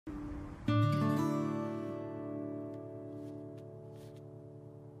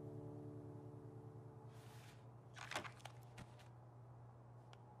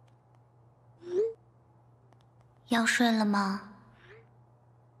要睡了吗？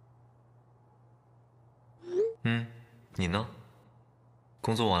你呢？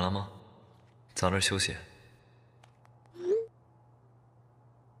工作完了吗？早点休息。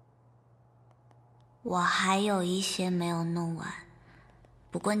我还有一些没有弄完，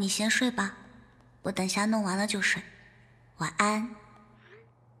不过你先睡吧，我等下弄完了就睡。晚安。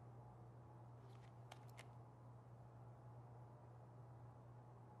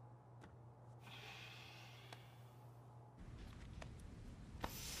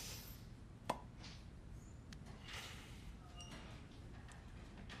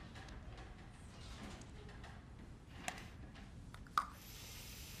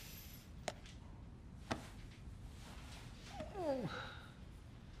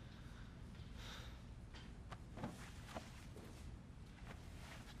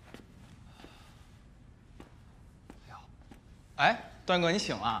哎，段哥，你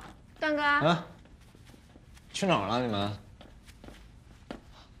醒了？段哥，去哪儿了你们？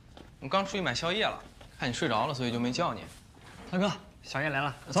我刚出去买宵夜了，看你睡着了，所以就没叫你。大哥，宵夜来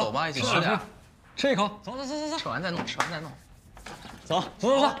了，走吧，一起吃点。吃一口。走，吃完再弄，吃完再弄。走。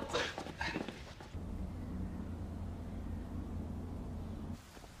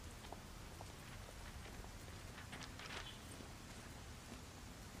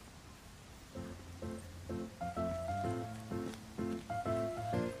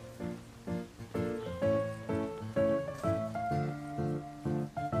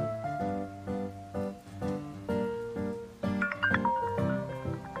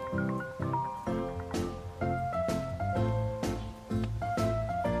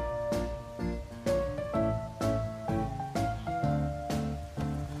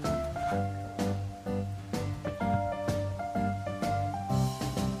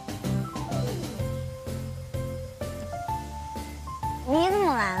你怎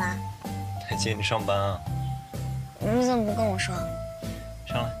么来了？还接你上班啊？你怎么不跟我说？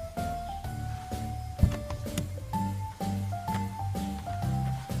上来。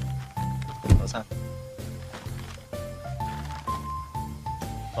早餐。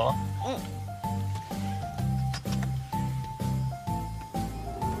走了。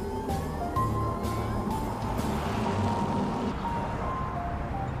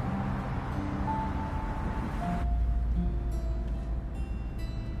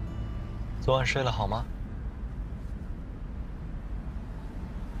昨晚睡得好吗？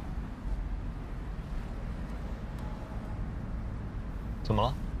怎么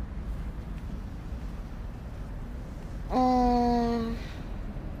了？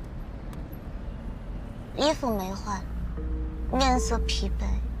衣服没换，面色疲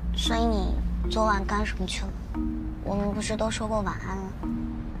惫，所以你昨晚干什么去了？我们不是都说过晚安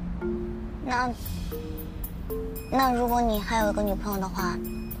了？那如果你还有一个女朋友的话，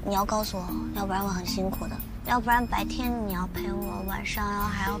你要告诉我，要不然我很辛苦的。要不然白天你要陪我，晚上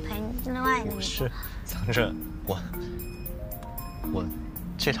还要陪另外一个女朋友。是，桑稚，我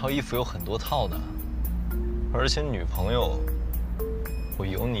这套衣服有很多套的，而且女朋友，我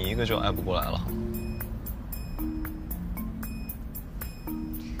有你一个就爱不过来了。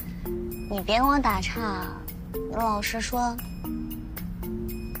你别跟我打岔，老实说，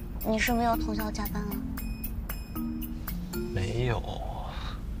你是不是又通宵加班了？没有。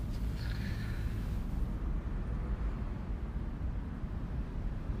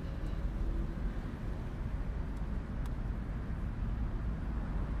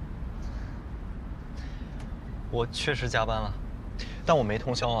我确实加班了，但我没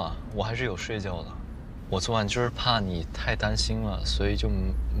通宵啊，我还是有睡觉的。我昨晚就是怕你太担心了，所以就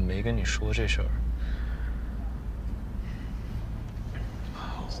没跟你说这事儿。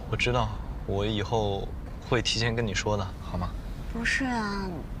我知道，我以后会提前跟你说的，好吗？不是啊，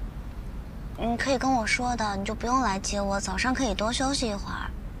你可以跟我说的，你就不用来接我，早上可以多休息一会儿。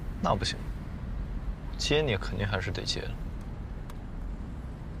那不行，接你肯定还是得接的。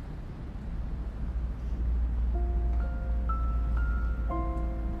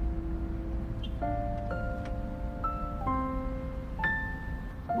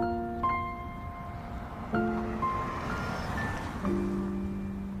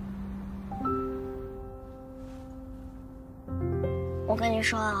我跟你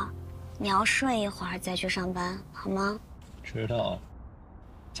说啊，你要睡一会儿再去上班，好吗？知道，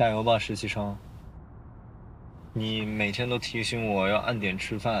加油吧，实习生。你每天都提醒我要按点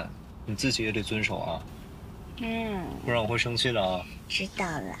吃饭，你自己也得遵守啊。不然我会生气的啊。知道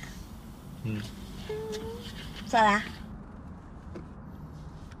了。走啦。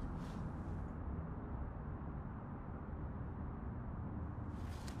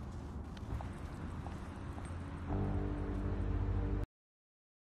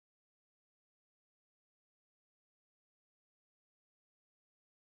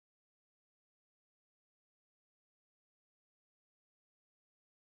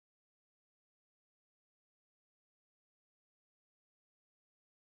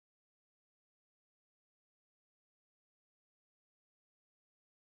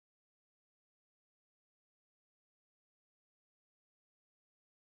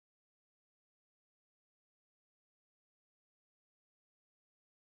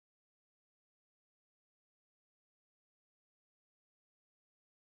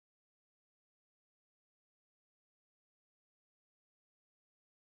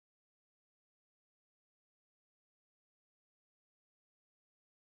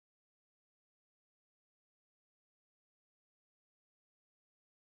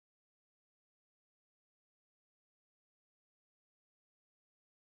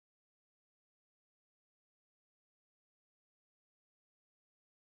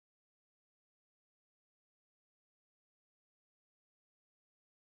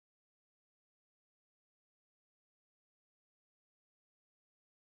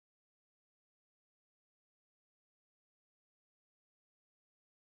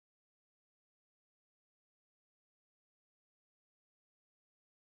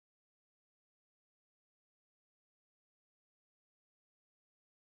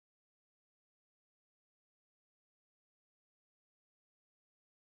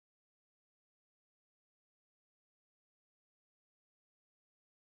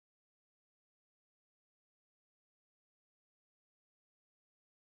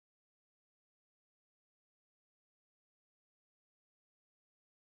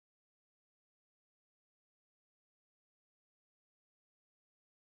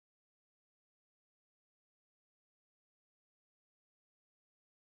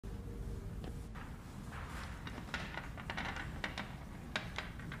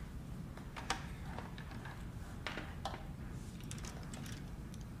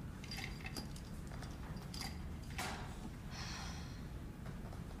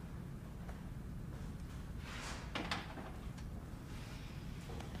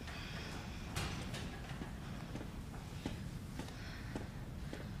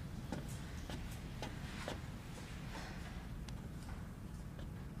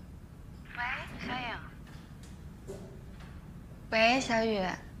喂，小雨，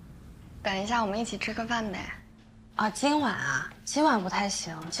等一下我们一起吃个饭呗。啊，今晚啊，今晚不太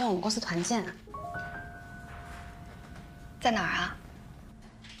行，今晚我们公司团建。在哪儿啊？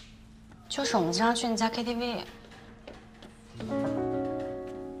就是我们经常去那家 KTV。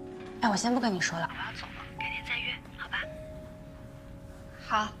哎，我先不跟你说了，我要走了，改天再约，好吧？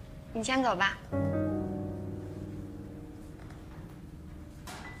好，你先走吧。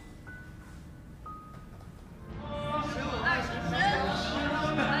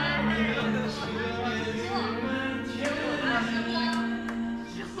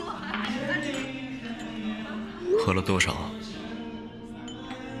喝了多少？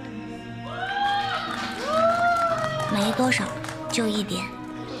没多少，就1点。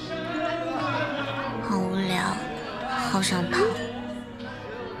好无聊，好想逃。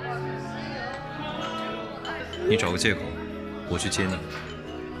你找个借口，我去接你。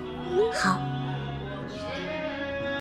好。